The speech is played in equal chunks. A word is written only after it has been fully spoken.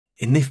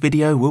In this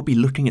video we'll be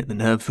looking at the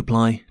nerve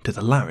supply to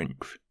the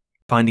larynx,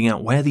 finding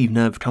out where these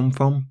nerves come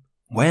from,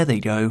 where they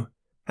go,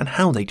 and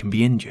how they can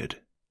be injured.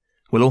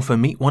 We'll also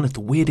meet one of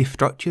the weirdest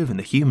structures in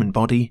the human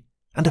body,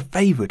 and a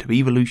favourite of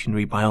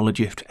evolutionary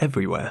biologists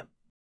everywhere.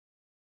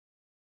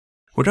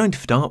 We're going to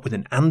start with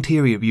an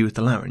anterior view of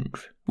the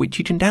larynx, which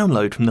you can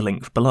download from the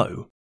links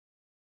below.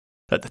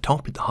 At the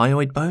top is the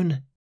hyoid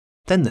bone,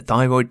 then the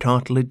thyroid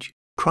cartilage,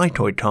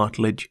 critoid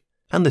cartilage,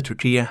 and the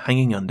trachea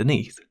hanging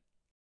underneath.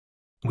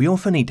 We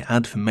also need to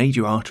add some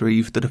major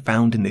arteries that are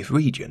found in this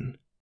region.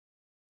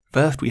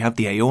 First we have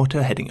the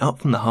aorta heading up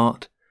from the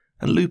heart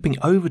and looping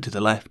over to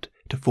the left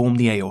to form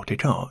the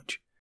aortic arch,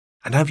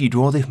 and as you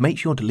draw this make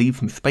sure to leave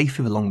some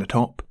spaces along the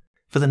top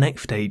for the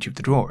next stage of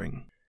the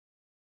drawing.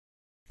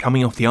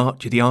 Coming off the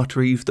arch are the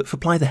arteries that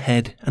supply the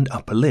head and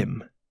upper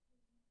limb.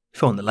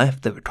 So on the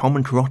left there are a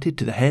common carotid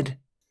to the head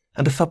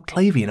and a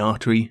subclavian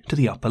artery to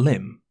the upper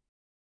limb.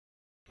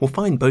 We'll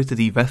find both of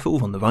these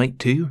vessels on the right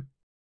too,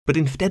 but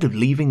instead of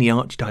leaving the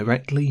arch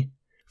directly,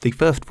 they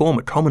first form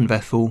a common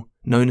vessel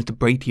known as the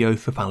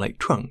brachiocephalic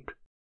trunk.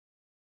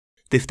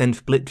 This then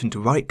splits into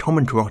right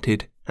common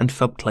carotid and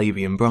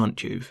subclavian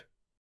branches.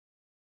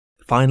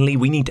 Finally,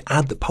 we need to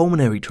add the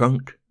pulmonary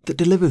trunk that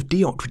delivers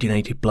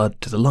deoxygenated blood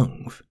to the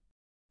lungs.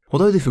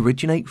 Although this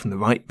originates from the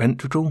right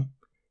ventricle,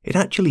 it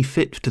actually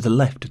sits to the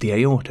left of the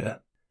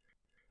aorta.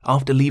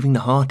 After leaving the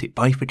heart it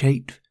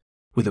bifurcates,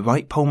 with a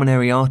right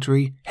pulmonary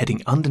artery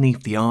heading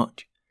underneath the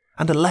arch,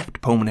 and a left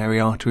pulmonary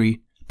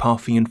artery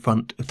passing in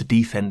front of the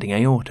descending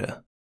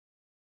aorta.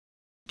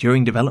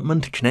 During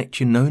development, a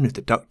connection known as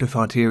the ductus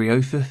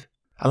arteriosus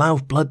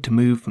allows blood to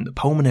move from the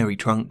pulmonary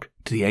trunk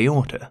to the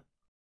aorta.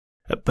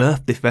 At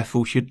birth this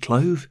vessel should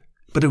close,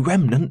 but a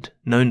remnant,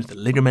 known as the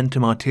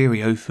ligamentum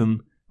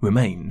arteriosum,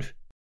 remains.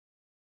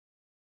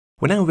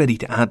 We're now ready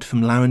to add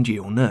some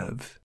laryngeal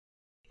nerves.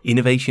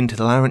 Innervation to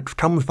the larynx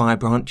comes via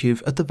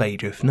branches of the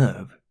vagus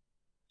nerve.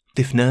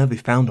 This nerve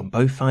is found on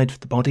both sides of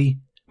the body,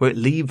 where it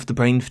leaves the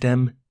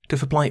brainstem to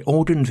supply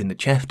organs in the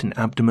chest and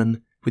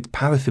abdomen with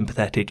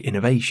parasympathetic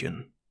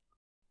innervation.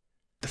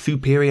 The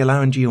superior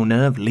laryngeal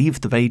nerve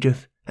leaves the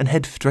vagus and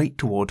heads straight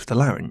towards the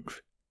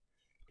larynx.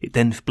 It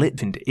then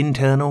splits into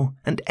internal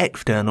and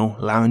external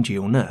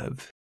laryngeal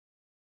nerves.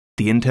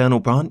 The internal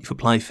branch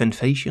supplies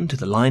sensation to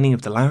the lining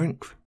of the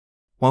larynx,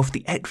 whilst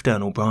the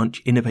external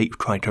branch innervates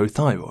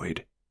cricothyroid,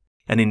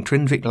 an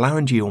intrinsic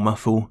laryngeal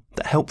muscle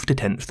that helps to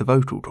tense the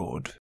vocal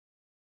cords.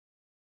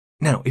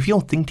 Now, if you're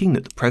thinking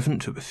that the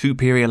presence of a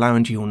superior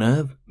laryngeal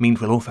nerve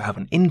means we'll also have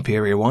an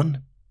inferior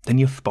one, then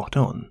you're spot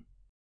on.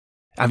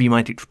 As you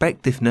might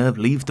expect, this nerve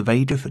leaves the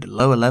vagus at a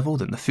lower level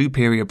than the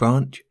superior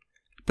branch,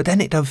 but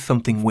then it does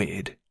something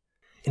weird.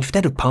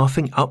 Instead of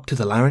passing up to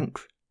the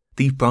larynx,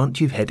 these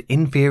branches head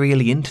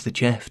inferiorly into the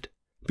chest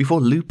before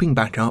looping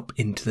back up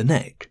into the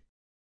neck.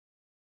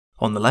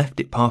 On the left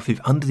it passes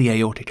under the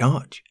aortic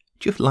arch,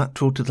 just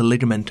lateral to the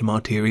ligamentum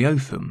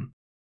arteriosum,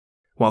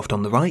 whilst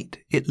on the right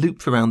it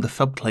loops around the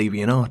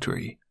subclavian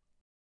artery.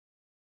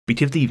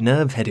 Because these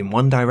nerves head in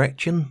one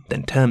direction,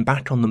 then turn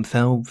back on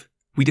themselves,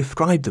 we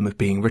describe them as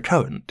being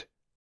recurrent,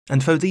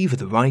 and so these are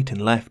the right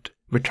and left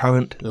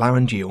recurrent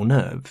laryngeal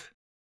nerves.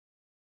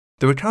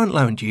 The recurrent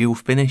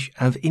laryngeals finish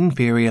as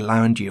inferior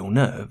laryngeal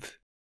nerves.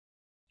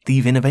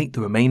 These innervate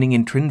the remaining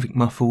intrinsic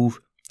muscles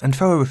and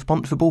so are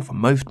responsible for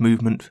most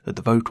movements of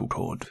the vocal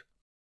cords.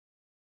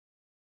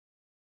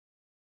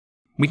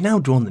 We've now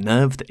drawn the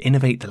nerves that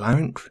innervate the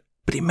larynx,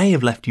 but it may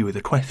have left you with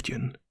a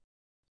question.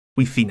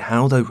 We've seen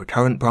how those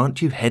recurrent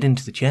branches head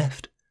into the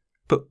chest,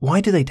 but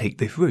why do they take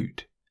this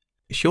route?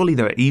 Surely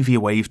there are easier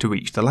ways to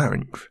reach the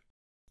larynx.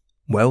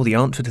 Well, the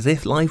answer to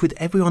this lies with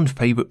everyone's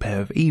favourite pair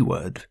of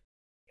E-words,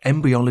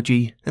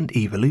 embryology and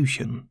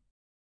evolution.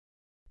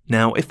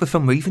 Now, if for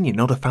some reason you're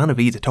not a fan of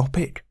either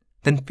topic,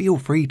 then feel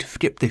free to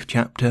skip this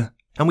chapter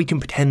and we can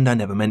pretend I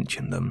never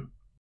mentioned them.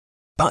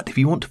 But if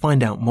you want to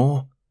find out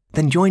more,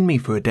 then join me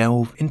for a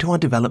delve into our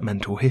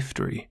developmental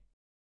history.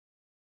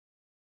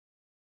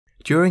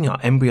 During our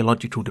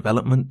embryological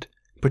development,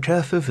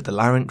 precursors of the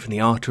larynx and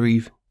the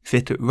arteries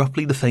sit at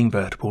roughly the same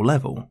vertebral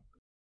level.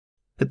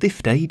 At this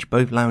stage,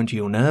 both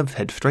laryngeal nerves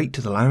head straight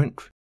to the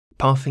larynx,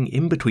 passing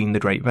in between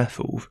the great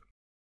vessels.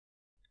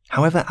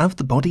 However, as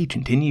the body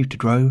continues to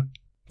grow,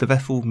 the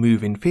vessels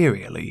move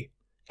inferiorly,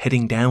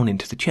 heading down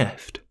into the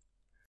chest.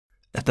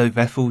 As those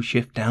vessels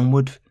shift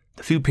downwards,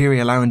 the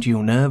superior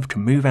laryngeal nerve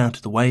can move out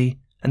of the way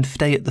and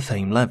stay at the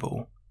same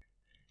level.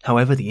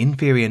 However, the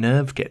inferior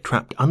nerves get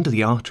trapped under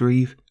the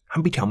arteries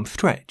and become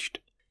stretched,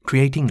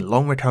 creating the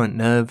long recurrent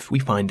nerves we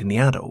find in the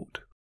adult.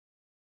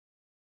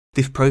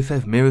 This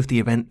process mirrors the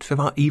events of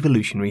our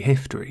evolutionary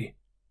history.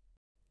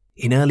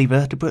 In early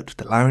vertebrates,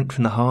 the larynx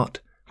and the heart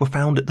were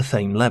found at the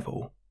same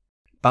level,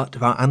 but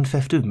as our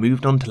ancestors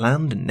moved on to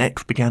land and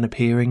necks began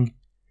appearing,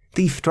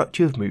 these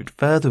structures moved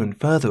further and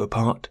further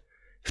apart,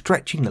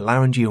 stretching the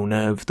laryngeal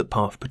nerves that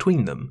pass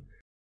between them.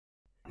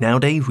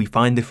 Nowadays we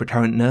find this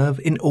recurrent nerve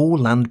in all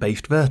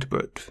land-based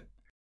vertebrates.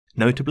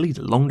 Notably,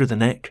 the longer the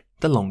neck,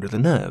 the longer the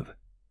nerve.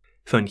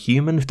 So in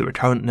humans the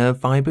recurrent nerve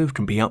fibres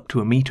can be up to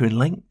 1 metre in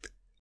length,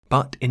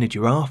 but in a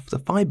giraffe the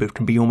fibres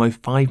can be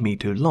almost 5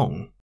 meters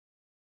long.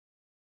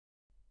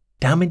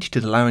 Damage to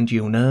the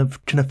laryngeal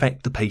nerve can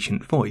affect the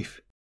patient's voice.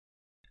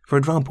 For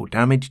example,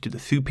 damage to the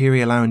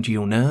superior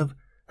laryngeal nerve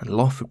and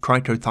loss of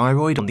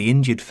cricothyroid on the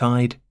injured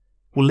side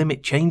will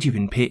limit changes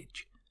in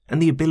pitch and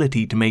the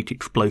ability to make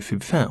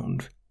explosive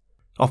sounds,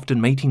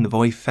 often making the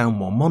voice sound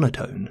more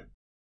monotone.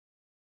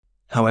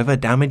 However,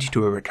 damage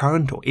to a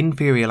recurrent or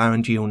inferior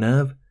laryngeal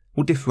nerve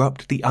will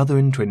disrupt the other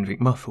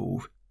intrinsic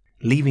muscles,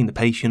 leaving the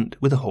patient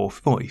with a hoarse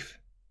voice.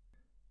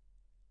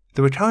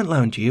 The recurrent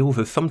laryngeals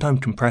are sometimes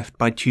compressed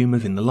by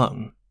tumours in the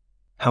lung.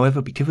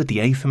 However, because of the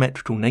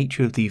asymmetrical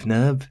nature of these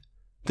nerves,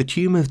 the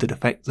tumours that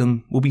affect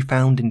them will be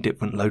found in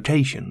different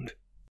locations.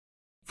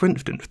 For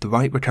instance, the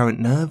right recurrent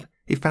nerve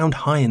is found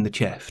high in the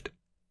chest,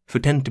 so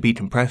tends to be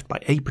compressed by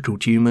apical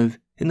tumours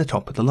in the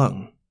top of the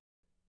lung.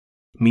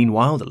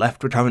 Meanwhile, the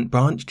left recurrent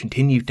branch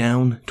continues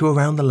down to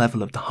around the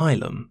level of the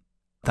hilum,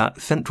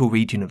 that central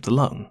region of the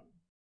lung.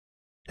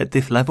 At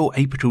this level,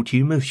 apical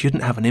tumours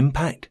shouldn't have an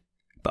impact,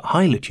 but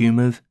hilar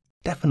tumours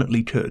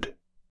definitely could.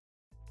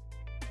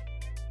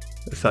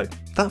 So,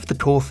 that's the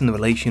course and the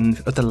relations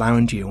of the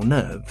laryngeal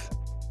nerves.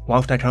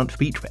 Whilst I can't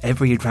speak for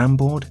every exam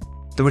board,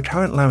 the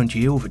recurrent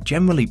laryngeals are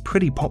generally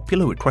pretty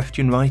popular with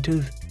question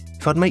writers,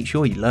 so I'd make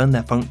sure you learn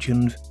their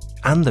functions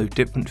and those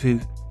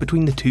differences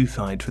between the two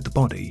sides of the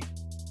body.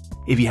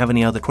 If you have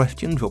any other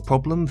questions or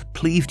problems,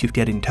 please just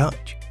get in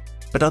touch,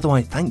 but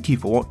otherwise thank you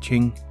for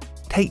watching,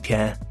 take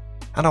care,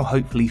 and I'll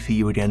hopefully see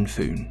you again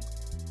soon.